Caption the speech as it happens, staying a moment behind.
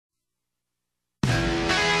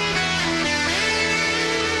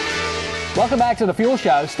Welcome back to the Fuel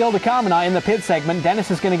Show. Still to come, and in the pit segment, Dennis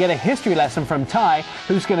is going to get a history lesson from Ty,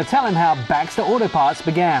 who's going to tell him how Baxter Auto Parts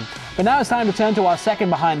began. But now it's time to turn to our second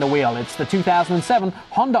behind the wheel. It's the 2007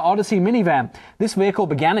 Honda Odyssey minivan. This vehicle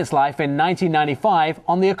began its life in 1995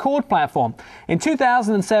 on the Accord platform. In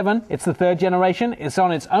 2007, it's the third generation. It's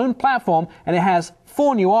on its own platform, and it has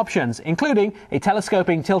 4 new options, including a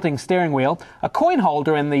telescoping tilting steering wheel, a coin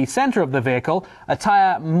holder in the center of the vehicle, a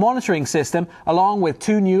tire monitoring system, along with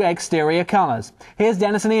 2 new exterior colors. Here's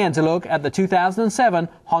Dennis and Ian to look at the 2007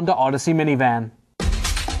 Honda Odyssey minivan.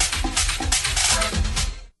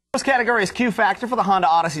 First category is Q Factor for the Honda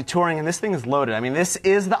Odyssey Touring, and this thing is loaded. I mean, this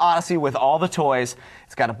is the Odyssey with all the toys.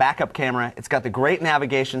 It's got a backup camera, it's got the great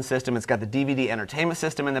navigation system, it's got the DVD entertainment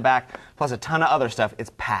system in the back, plus a ton of other stuff.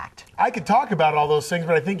 It's packed. I could talk about all those things,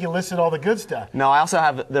 but I think you listed all the good stuff. No, I also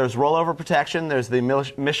have, there's rollover protection, there's the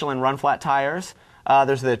Michelin run flat tires,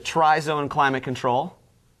 there's the tri-zone climate control.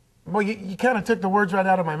 Well, you kind of took the words right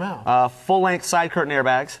out of my mouth. Full-length side curtain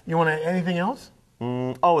airbags. You want anything else?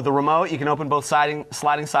 Oh, the remote, you can open both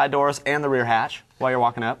sliding side doors and the rear hatch while you're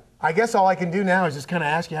walking up. I guess all I can do now is just kind of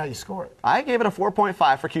ask you how you score it. I gave it a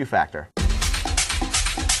 4.5 for Q Factor.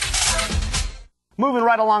 Moving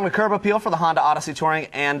right along the curb appeal for the Honda Odyssey Touring,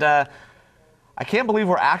 and I can't believe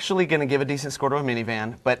we're actually going to give a decent score to a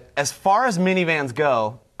minivan, but as far as minivans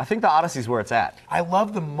go, I think the Odyssey's where it's at. I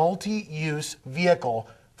love the multi-use vehicle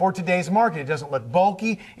for today's market. It doesn't look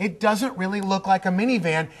bulky, it doesn't really look like a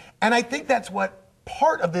minivan, and I think that's what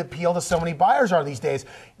part of the appeal to so many buyers are these days.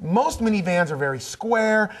 Most minivans are very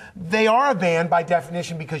square. They are a van by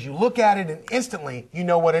definition because you look at it and instantly you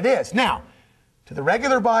know what it is. Now, to the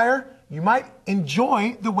regular buyer, you might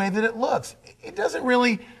enjoy the way that it looks. It doesn't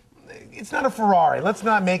really, it's not a Ferrari. Let's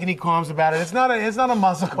not make any qualms about it. It's not a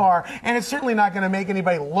muscle car, and it's certainly not going to make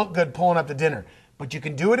anybody look good pulling up to dinner. But you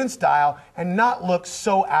can do it in style and not look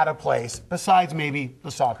so out of place, besides maybe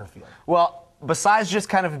the soccer field. Well, besides just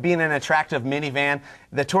kind of being an attractive minivan,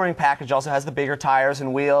 the touring package also has the bigger tires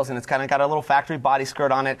and wheels, and it's kind of got a little factory body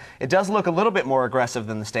skirt on it. It does look a little bit more aggressive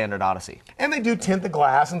than the standard Odyssey. And they do tint the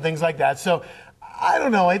glass and things like that. So, I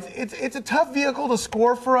don't know. It's a tough vehicle to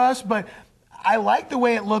score for us, but I like the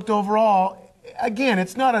way it looked overall. Again,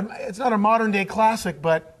 it's not a modern day classic,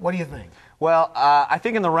 but what do you think? Well, I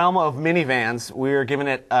think in the realm of minivans, we're giving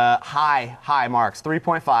it high marks,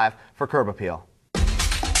 3.5 for curb appeal.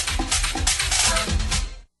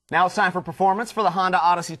 Now it's time for performance for the Honda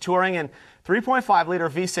Odyssey Touring, and 3.5-liter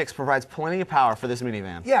V6 provides plenty of power for this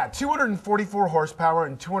minivan. Yeah, 244 horsepower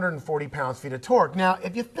and 240 pounds-feet of torque. Now,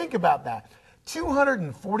 if you think about that,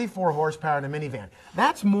 244 horsepower in a minivan.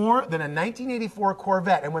 That's more than a 1984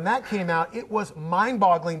 Corvette, and when that came out, it was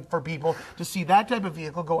mind-boggling for people to see that type of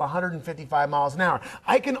vehicle go 155 miles an hour.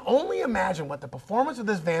 I can only imagine what the performance of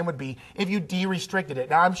this van would be if you de-restricted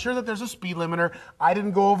it. Now, I'm sure that there's a speed limiter. I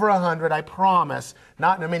didn't go over 100, I promise.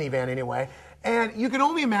 Not in a minivan, anyway. And you can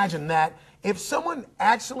only imagine that if someone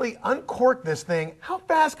actually uncorked this thing, how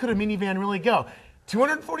fast could a minivan really go?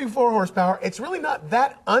 244 horsepower. It's really not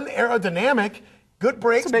that unaerodynamic. Good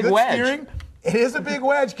brakes, good steering. It is a big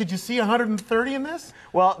wedge. Could you see 130 in this?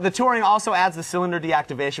 Well, the Touring also adds the cylinder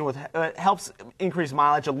deactivation, which helps increase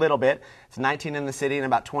mileage a little bit. It's 19 in the city and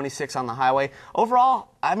about 26 on the highway.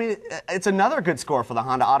 Overall, I mean, it's another good score for the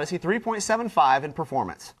Honda Odyssey, 3.75 in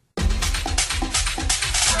performance.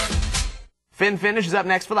 Fit and Finish is up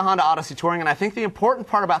next for the Honda Odyssey Touring, and I think the important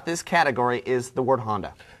part about this category is the word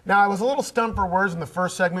Honda. Now, I was a little stumped for words in the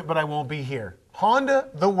first segment, but I won't be here. Honda,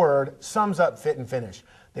 the word, sums up Fit and Finish.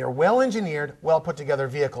 They are well-engineered, well-put-together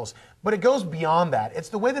vehicles, but it goes beyond that. It's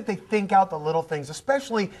the way that they think out the little things,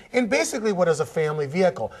 especially in basically what is a family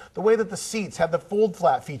vehicle. The way that the seats have the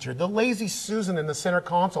fold-flat feature, the lazy Susan in the center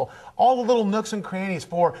console, all the little nooks and crannies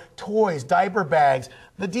for toys, diaper bags.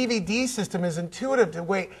 The DVD system is intuitive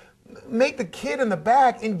to make the kid in the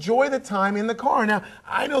back enjoy the time in the car. Now,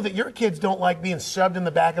 I know that your kids don't like being shoved in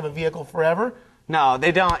the back of a vehicle forever. No,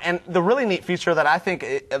 they don't. And the really neat feature that I think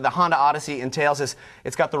the Honda Odyssey entails is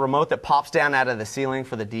it's got the remote that pops down out of the ceiling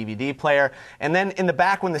for the DVD player. And then in the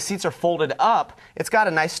back, when the seats are folded up, it's got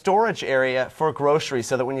a nice storage area for groceries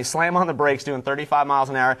so that when you slam on the brakes doing 35 miles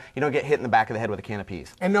an hour, you don't get hit in the back of the head with a can of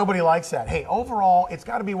peas. And nobody likes that. Hey, overall, it's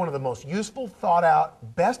got to be one of the most useful,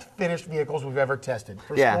 thought-out, best-finished vehicles we've ever tested.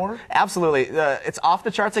 Yeah, absolutely. It's off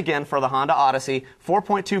the charts again for the Honda Odyssey,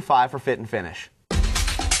 4.25 for Fit and Finish.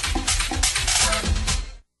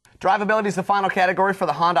 Drivability is the final category for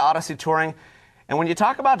the Honda Odyssey Touring. And when you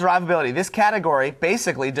talk about drivability, this category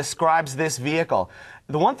basically describes this vehicle.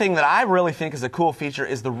 The one thing that I really think is a cool feature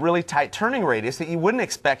is the really tight turning radius that you wouldn't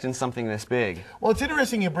expect in something this big. Well, it's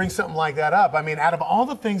interesting you bring something like that up. I mean, out of all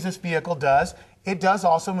the things this vehicle does, It does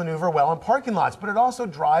also maneuver well in parking lots, but it also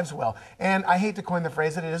drives well. And I hate to coin the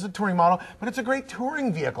phrase that it is a touring model, but it's a great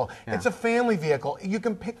touring vehicle. Yeah. It's a family vehicle. You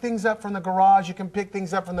can pick things up from the garage. You can pick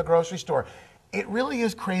things up from the grocery store. It really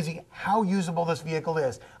is crazy how usable this vehicle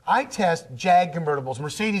is. I test Jag convertibles,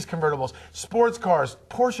 Mercedes convertibles, sports cars,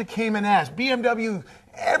 Porsche Cayman S, BMW,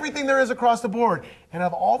 everything there is across the board. And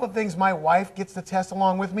of all the things my wife gets to test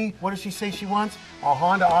along with me, what does she say she wants? A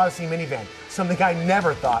Honda Odyssey minivan, something I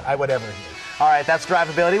never thought I would ever hear. All right, that's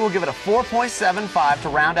drivability. We'll give it a 4.75 to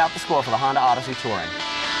round out the score for the Honda Odyssey Touring.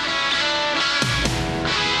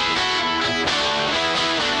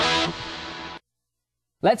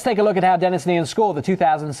 Let's take a look at how Dennis and Ian scored the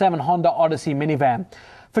 2007 Honda Odyssey minivan.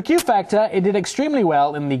 For Q Factor, it did extremely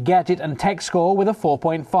well in the Gadget and Tech score with a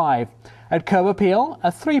 4.5. At Curb Appeal, a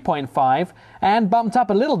 3.5, and bumped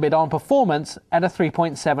up a little bit on performance at a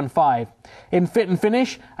 3.75. In Fit and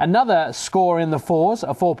Finish, another score in the 4s,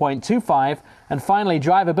 a 4.25, and finally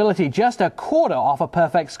drivability just a quarter off a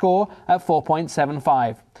perfect score at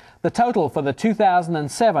 4.75. The total for the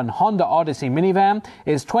 2007 Honda Odyssey minivan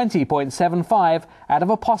is 20.75 out of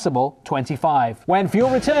a possible 25. When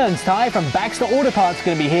fuel returns, Ty from Baxter Auto Parts is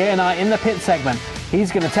going to be here in our In the Pit segment.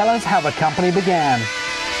 He's going to tell us how the company began.